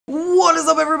What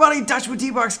is up, everybody? Dutch with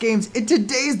D-Box Games, and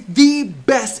today's the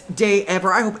best day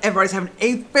ever. I hope everybody's having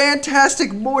a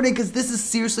fantastic morning, because this is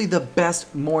seriously the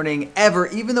best morning ever.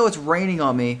 Even though it's raining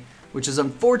on me, which is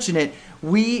unfortunate,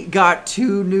 we got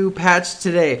two new patches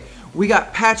today. We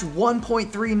got patch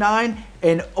 1.39,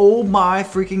 and oh my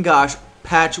freaking gosh,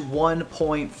 patch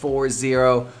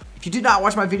 1.40. If you did not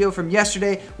watch my video from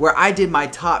yesterday where I did my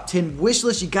top 10 wish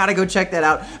list, you gotta go check that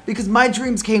out because my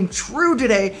dreams came true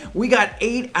today. We got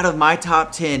 8 out of my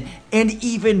top 10 and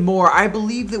even more. I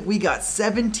believe that we got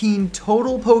 17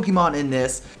 total Pokemon in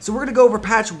this. So we're gonna go over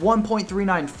patch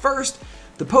 1.39 first.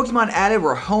 The Pokemon added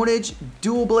were Honedge,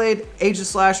 Dual Blade,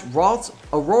 Aegislash, Ralts,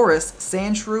 Aurorus,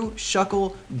 Sandshrew,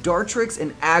 Shuckle, Dartrix,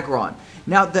 and Aggron.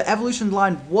 Now, the evolution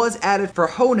line was added for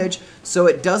Honedge, so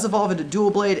it does evolve into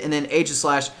Dual Blade and then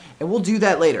Aegislash, and we'll do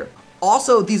that later.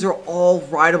 Also, these are all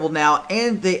rideable now,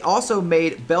 and they also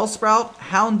made Bellsprout,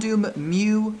 Houndoom,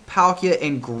 Mew, Palkia,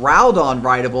 and Groudon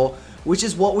rideable, which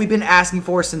is what we've been asking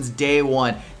for since day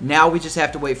one. Now we just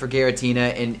have to wait for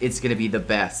Giratina, and it's going to be the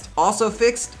best. Also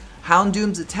fixed,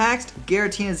 Houndoom's attacks,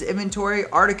 Giratina's inventory,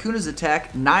 Articuno's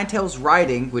attack, Ninetales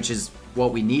riding, which is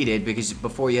what we needed because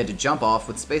before you had to jump off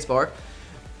with spacebar,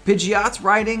 Pidgeot's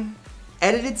riding,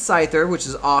 edited Scyther, which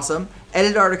is awesome,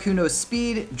 edited Articuno's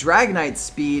speed, Dragonite's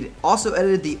speed, also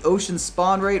edited the ocean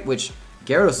spawn rate, which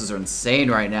Gyarados are insane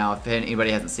right now if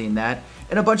anybody hasn't seen that,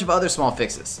 and a bunch of other small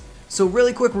fixes. So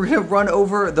really quick, we're going to run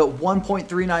over the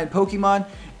 1.39 Pokemon,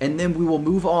 and then we will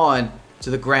move on to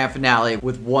the grand finale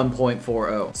with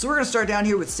 1.40. So we're going to start down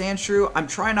here with Sandshrew. I'm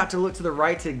trying not to look to the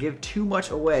right to give too much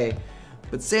away,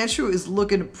 but Sandshrew is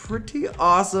looking pretty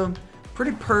awesome,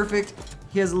 pretty perfect.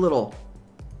 He has a little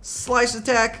slice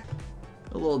attack,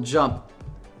 a little jump.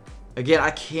 Again, I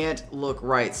can't look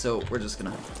right, so we're just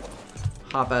gonna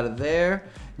hop out of there.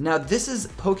 Now this is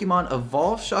Pokemon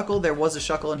Evolve Shuckle. There was a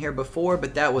Shuckle in here before,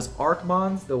 but that was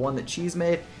Arcmon's, the one that Cheese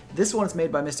made. This one is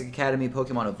made by Mystic Academy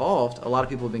Pokemon Evolved. A lot of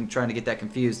people have been trying to get that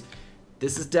confused.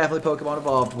 This is definitely Pokemon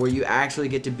Evolved, where you actually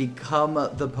get to become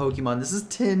the Pokemon. This is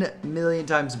 10 million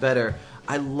times better.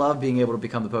 I love being able to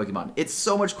become the Pokemon. It's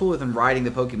so much cooler than riding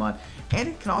the Pokemon, and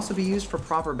it can also be used for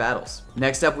proper battles.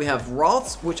 Next up, we have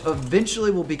Ralts, which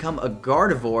eventually will become a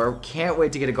Gardevoir. Can't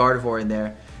wait to get a Gardevoir in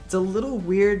there. It's a little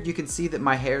weird. You can see that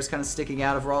my hair is kind of sticking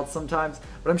out of Ralts sometimes,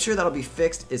 but I'm sure that'll be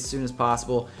fixed as soon as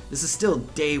possible. This is still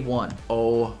day one.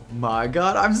 Oh my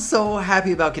god, I'm so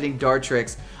happy about getting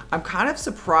Dartrix. I'm kind of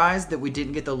surprised that we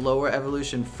didn't get the lower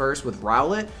evolution first with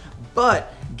Rowlet,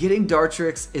 but getting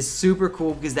Dartrix is super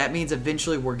cool because that means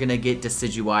eventually we're going to get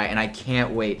Decidueye, and I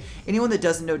can't wait. Anyone that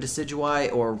doesn't know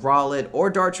Decidueye or Rowlet or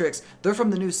Dartrix, they're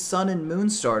from the new Sun and Moon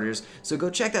starters, so go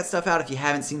check that stuff out if you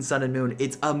haven't seen Sun and Moon.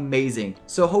 It's amazing.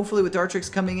 So hopefully with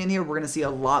Dartrix coming in here, we're going to see a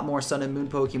lot more Sun and Moon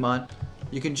Pokemon.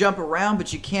 You can jump around,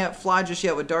 but you can't fly just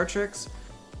yet with Dartrix.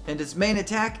 And its main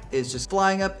attack is just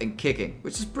flying up and kicking,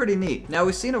 which is pretty neat. Now,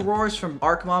 we've seen Aurorus from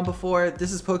Arcmon before.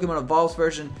 This is Pokemon Evolved's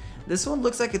version. This one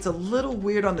looks like it's a little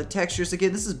weird on the textures.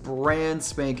 Again, this is brand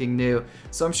spanking new,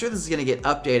 so I'm sure this is going to get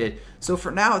updated. So for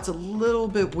now, it's a little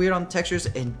bit weird on the textures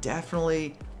and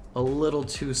definitely a little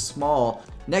too small.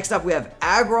 Next up, we have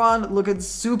Aggron, looking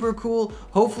super cool.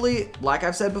 Hopefully, like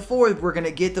I've said before, we're going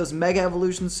to get those Mega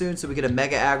Evolutions soon, so we get a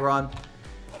Mega Aggron.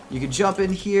 You can jump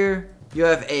in here. You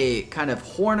have a kind of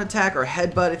horn attack or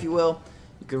headbutt, if you will.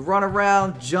 You can run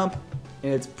around, jump,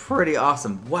 and it's pretty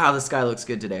awesome. Wow, this guy looks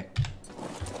good today.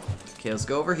 Okay, let's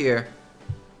go over here.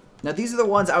 Now, these are the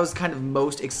ones I was kind of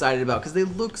most excited about because they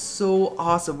look so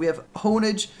awesome. We have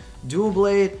Honedge, Dual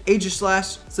Blade,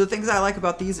 Aegislash. So the things I like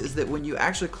about these is that when you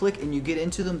actually click and you get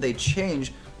into them, they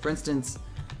change. For instance,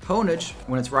 Honedge,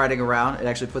 when it's riding around, it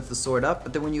actually puts the sword up,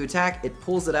 but then when you attack, it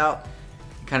pulls it out,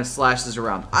 kind of slashes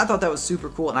around. I thought that was super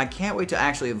cool, and I can't wait to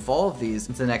actually evolve these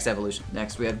into the next evolution.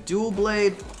 Next, we have Dual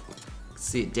Blade.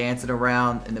 See it dancing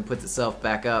around and then puts itself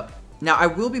back up. Now, I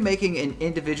will be making an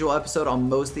individual episode on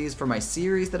most of these for my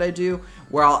series that I do,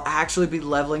 where I'll actually be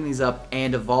leveling these up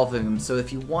and evolving them. So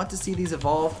if you want to see these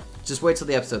evolve, just wait till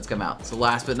the episodes come out. So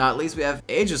last but not least, we have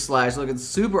Aegislash, looking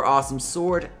super awesome.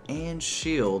 Sword and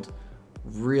shield.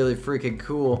 Really freaking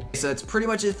cool. So that's pretty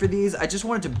much it for these. I just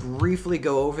wanted to briefly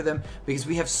go over them because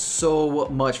we have so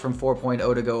much from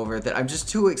 4.0 to go over that I'm just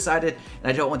too excited,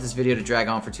 and I don't want this video to drag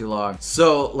on for too long.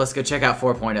 So let's go check out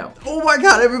 4.0. Oh my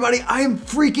god, everybody, I am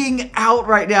freaking out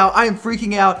right now. I am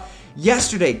freaking out.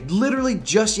 Yesterday, literally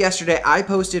just yesterday, I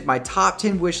posted my top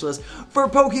 10 wish list for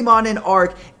Pokemon in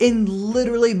Arc, and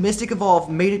literally Mystic Evolve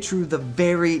made it true the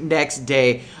very next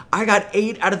day. I got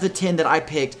 8 out of the 10 that I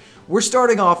picked We're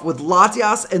starting off with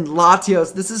Latias and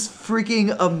Latios. This is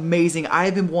freaking amazing. I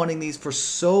have been wanting these for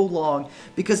so long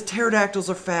because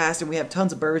pterodactyls are fast and we have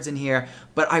tons of birds in here,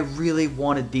 but I really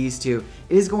wanted these two.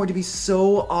 It is going to be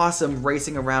so awesome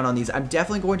racing around on these. I'm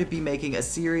definitely going to be making a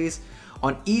series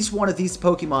on each one of these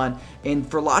Pokemon, and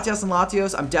for Latias and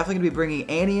Latios, I'm definitely going to be bringing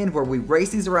Annie in where we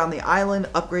race these around the island,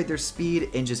 upgrade their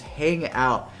speed, and just hang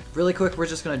out. Really quick, we're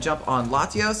just going to jump on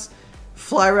Latios.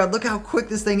 Fly around. Look how quick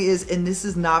this thing is, and this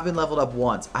has not been leveled up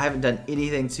once. I haven't done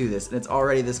anything to this, and it's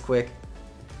already this quick.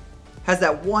 Has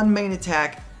that one main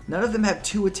attack. None of them have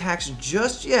two attacks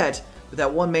just yet, but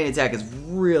that one main attack is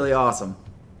really awesome.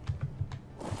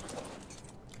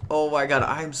 Oh my god,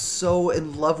 I'm so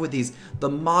in love with these. The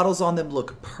models on them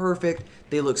look perfect.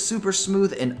 They look super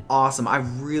smooth and awesome. I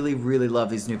really, really love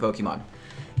these new Pokemon.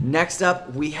 Next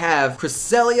up, we have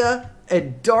Cresselia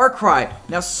and Darkrai.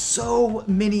 Now, so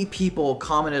many people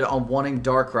commented on wanting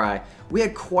Darkrai. We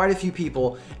had quite a few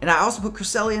people, and I also put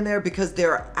Cresselia in there because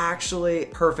they're actually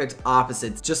perfect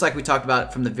opposites, just like we talked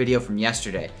about from the video from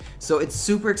yesterday. So it's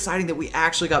super exciting that we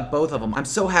actually got both of them. I'm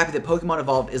so happy that Pokemon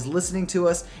Evolved is listening to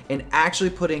us and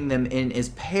actually putting them in as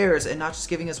pairs and not just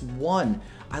giving us one.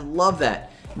 I love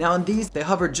that. Now in these, they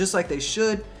hover just like they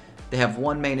should. They have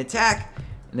one main attack,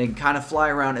 and they can kind of fly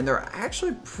around, and they're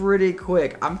actually pretty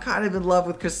quick. I'm kind of in love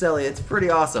with Cresselia. It's pretty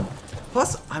awesome.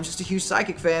 Plus, I'm just a huge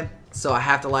Psychic fan, so I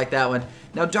have to like that one.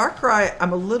 Now, Darkrai,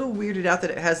 I'm a little weirded out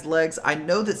that it has legs. I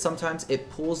know that sometimes it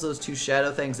pulls those two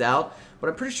shadow things out, but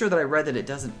I'm pretty sure that I read that it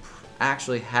doesn't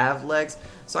actually have legs,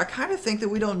 so I kind of think that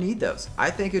we don't need those.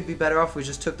 I think it would be better off if we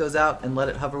just took those out and let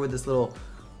it hover with this little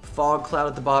fog cloud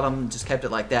at the bottom, just kept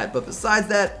it like that. But besides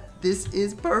that, this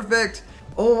is perfect.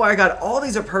 Oh my god, all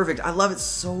these are perfect. I love it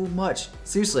so much.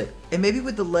 Seriously. And maybe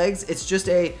with the legs, it's just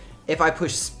if I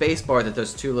push spacebar that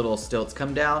those two little stilts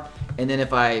come down, and then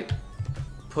if I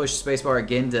push spacebar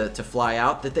again to fly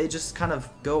out, that they just kind of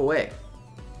go away.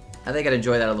 I think I'd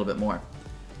enjoy that a little bit more.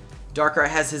 Darkrai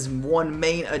has his one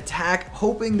main attack,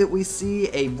 hoping that we see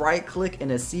a right click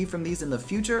and a C from these in the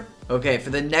future. Okay,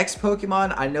 for the next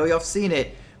Pokemon, I know y'all have seen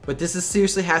it, but this is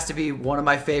seriously has to be one of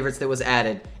my favorites that was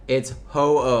added. It's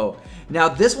Ho-Oh. Now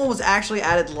this one was actually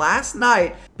added last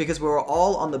night because we were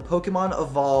all on the Pokemon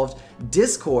Evolved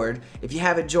Discord. If you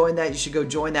haven't joined that, you should go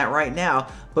join that right now.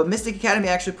 But Mystic Academy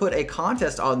actually put a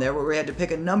contest on there where we had to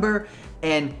pick a number,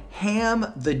 and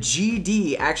Ham the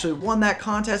GD actually won that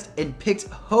contest and picked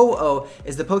Ho-Oh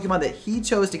as the Pokemon that he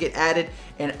chose to get added,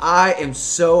 and I am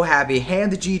so happy. Ham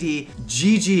the GD,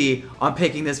 GG on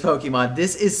picking this Pokemon.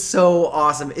 This is so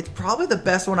awesome. It's probably the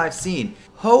best one I've seen.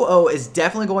 Ho-Oh is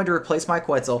definitely going to replace my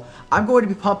Quetzal. I'm going to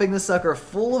be pumping this sucker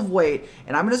full of weight,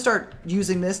 and I'm going to start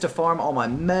using this to farm all my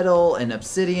metal and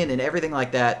obsidian and everything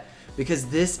like that, because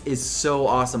this is so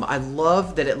awesome. I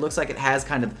love that it looks like it has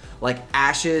kind of like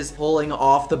ashes pulling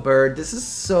off the bird. This is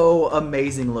so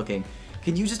amazing looking.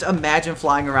 Can you just imagine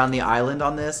flying around the island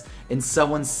on this and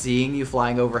someone seeing you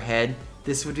flying overhead?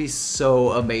 This would be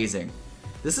so amazing.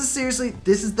 This is seriously,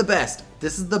 this is the best.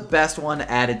 This is the best one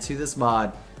added to this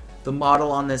mod. The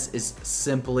model on this is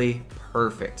simply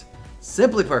perfect.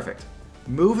 Simply perfect.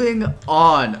 Moving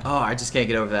on. Oh, I just can't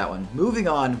get over that one. Moving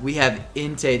on, we have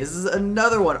Entei. This is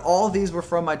another one. All of these were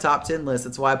from my top 10 list.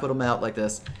 That's why I put them out like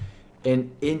this.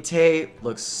 And Entei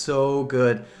looks so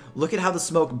good. Look at how the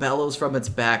smoke bellows from its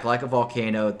back like a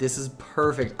volcano. This is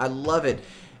perfect. I love it.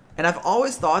 And I've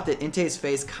always thought that Entei's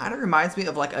face kind of reminds me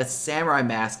of like a samurai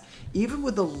mask, even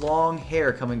with the long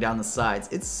hair coming down the sides.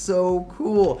 It's so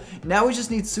cool. Now we just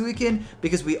need Suiken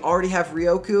because we already have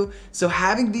Ryoku. So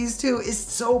having these two is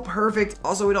so perfect.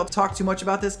 Also, we don't talk too much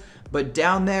about this, but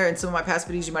down there in some of my past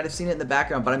videos, you might have seen it in the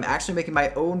background, but I'm actually making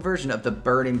my own version of the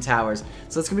Burning Towers.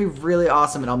 So it's gonna be really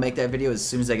awesome, and I'll make that video as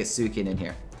soon as I get Suiken in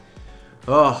here.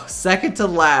 Oh, second to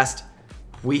last,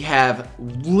 we have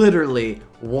literally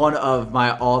one of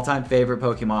my all-time favorite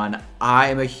Pokemon. I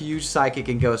am a huge Psychic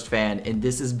and Ghost fan, and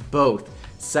this is both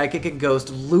Psychic and Ghost.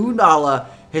 Lunala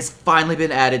has finally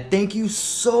been added. Thank you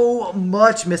so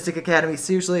much, Mystic Academy.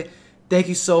 Seriously, thank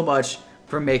you so much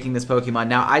for making this Pokemon.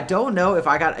 Now, I don't know if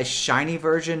I got a shiny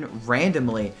version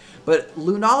randomly, but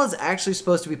Lunala is actually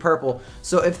supposed to be purple.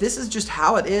 So if this is just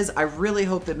how it is, I really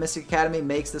hope that Mystic Academy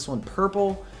makes this one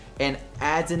purple and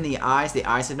adds in the eyes. The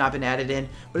eyes have not been added in,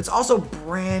 but it's also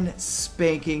brand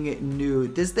spanking new.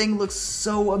 This thing looks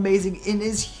so amazing and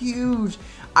is huge.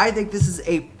 I think this is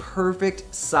a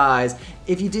perfect size.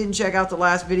 If you didn't check out the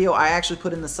last video, I actually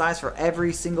put in the size for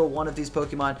every single one of these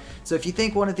Pokemon. So if you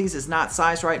think one of these is not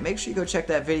sized right, make sure you go check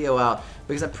that video out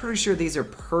because I'm pretty sure these are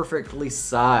perfectly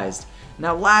sized.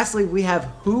 Now lastly, we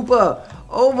have Hoopa.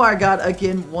 Oh my god,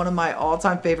 again, one of my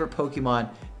all-time favorite Pokemon.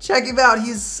 Check him out,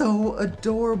 he's so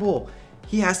adorable.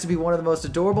 He has to be one of the most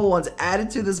adorable ones added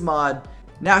to this mod.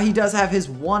 Now he does have his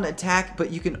one attack,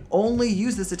 but you can only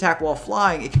use this attack while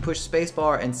flying. If you push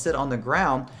spacebar and sit on the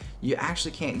ground, you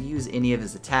actually can't use any of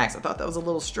his attacks. I thought that was a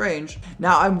little strange.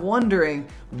 Now I'm wondering,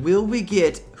 will we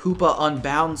get Hoopa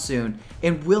Unbound soon?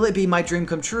 And will it be my dream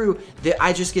come true that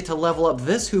I just get to level up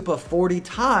this Hoopa 40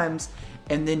 times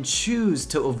and then choose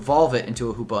to evolve it into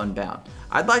a Hoopa Unbound?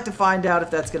 I'd like to find out if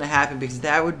that's going to happen because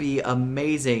that would be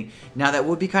amazing. Now that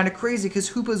would be kind of crazy because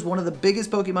Hoopa is one of the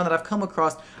biggest Pokemon that I've come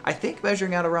across. I think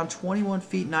measuring out around 21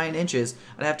 feet 9 inches.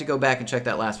 I'd have to go back and check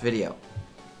that last video.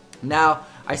 Now,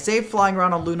 I saved flying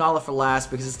around on Lunala for last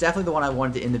because it's definitely the one I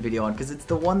wanted to end the video on because it's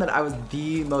the one that I was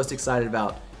the most excited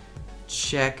about.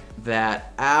 Check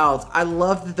that out. I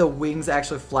love that the wings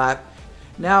actually flap.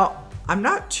 Now, I'm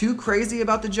not too crazy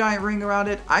about the giant ring around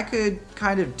it. I could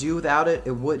kind of do without it.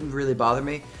 It wouldn't really bother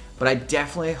me. But I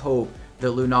definitely hope that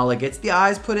Lunala gets the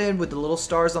eyes put in with the little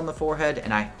stars on the forehead.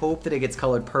 And I hope that it gets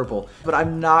colored purple. But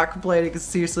I'm not complaining because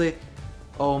seriously,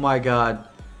 oh my god.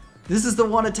 This is the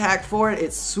one attack for it.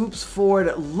 It swoops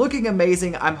forward looking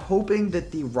amazing. I'm hoping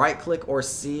that the right click or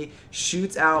C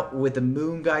shoots out with the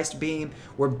Moongeist beam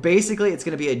where basically it's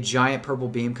going to be a giant purple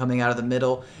beam coming out of the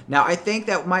middle. Now I think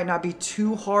that might not be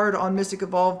too hard on Mystic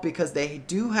Evolve because they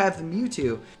do have the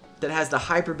Mewtwo that has the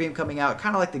Hyper Beam coming out,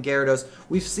 kind of like the Gyarados.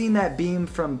 We've seen that beam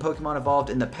from Pokemon Evolved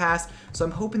in the past, so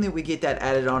I'm hoping that we get that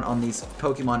added on these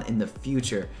Pokemon in the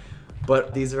future.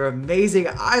 But these are amazing.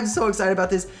 I'm so excited about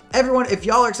this. Everyone, if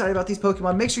y'all are excited about these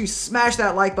Pokemon, make sure you smash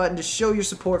that like button to show your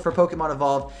support for Pokemon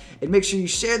Evolved. And make sure you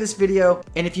share this video.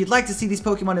 And if you'd like to see these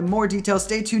Pokemon in more detail,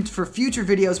 stay tuned for future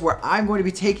videos where I'm going to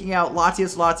be taking out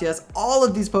Latias, all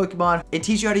of these Pokemon, and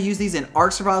teach you how to use these in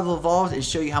Ark Survival Evolved and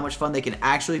show you how much fun they can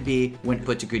actually be when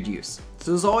put to good use.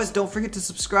 So as always, don't forget to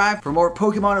subscribe for more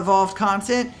Pokemon Evolved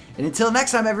content. And until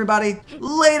next time, everybody,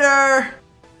 later!